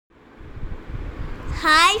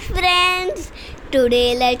Hi friends,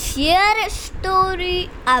 today let's hear a story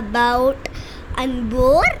about a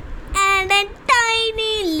boar and a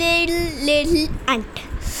tiny little ant.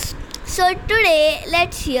 So today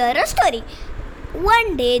let's hear a story.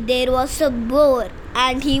 One day there was a boar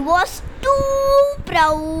and he was too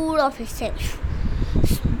proud of himself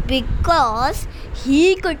because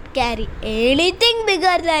he could carry anything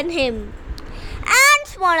bigger than him and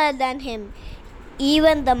smaller than him.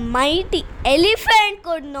 Even the mighty elephant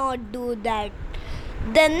could not do that.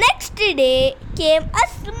 The next day came a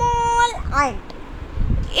small ant.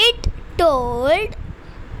 It told,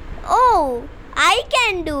 "Oh, I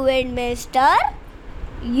can do it, mister.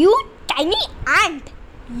 You tiny ant.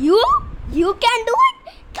 You can do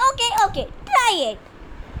it? Okay, try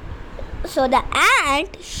it." So the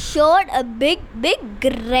ant showed a big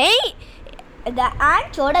grain. The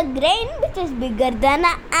ant showed a grain which is bigger than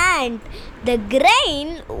an ant. The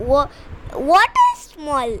grain, what is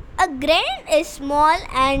small? A grain is small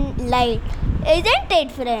and light, isn't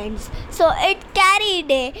it, friends? So it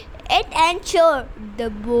carried it and showed. The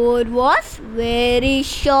boar was very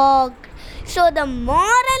shocked. So the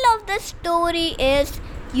moral of the story is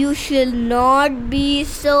you should not be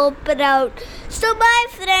so proud. So bye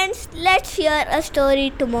friends, let's hear a story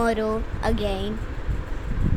tomorrow again.